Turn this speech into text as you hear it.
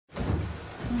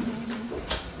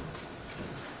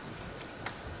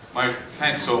Mike,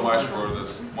 thanks so much for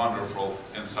this wonderful,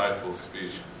 insightful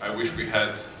speech. I wish we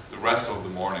had the rest of the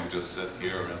morning just sit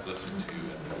here and listen to you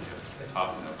and keep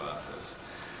talking about this.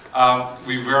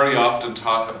 We very often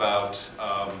talk about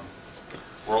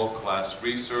world-class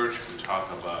research, we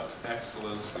talk about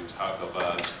excellence, we talk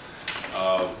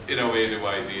about innovative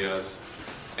ideas,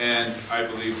 and I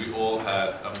believe we all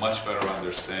had a much better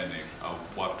understanding of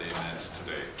what they meant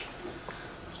today.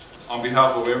 On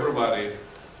behalf of everybody,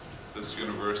 this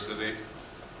university,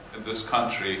 in this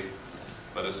country,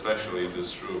 but especially in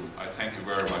this room, I thank you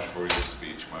very much for your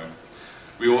speech, Mike.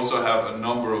 We also have a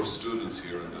number of students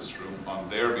here in this room. On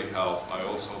their behalf, I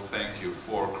also thank you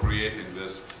for creating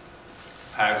this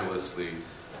fabulously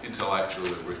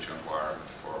intellectually rich environment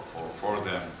for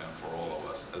them and for all of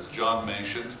us. As John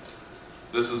mentioned,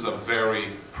 this is a very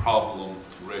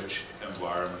problem-rich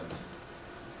environment.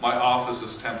 My office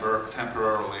is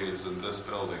temporarily in this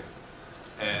building.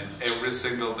 And every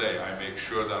single day I make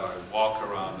sure that I walk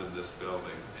around in this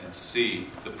building and see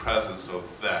the presence of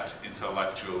that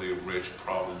intellectually rich,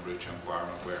 problem-rich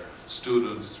environment where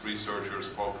students, researchers,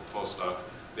 postdocs,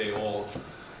 they all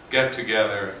get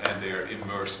together and they're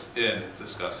immersed in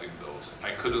discussing those.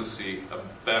 I couldn't see a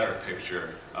better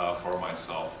picture for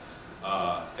myself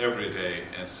every day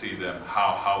and see them,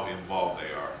 how involved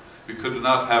they are. We could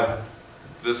not have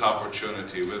this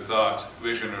opportunity without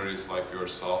visionaries like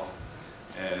yourself,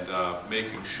 and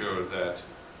making sure that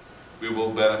we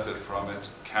will benefit from it,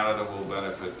 Canada will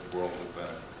benefit, the world will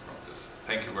benefit from this.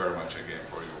 Thank you very much again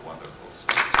for your wonderful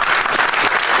speech.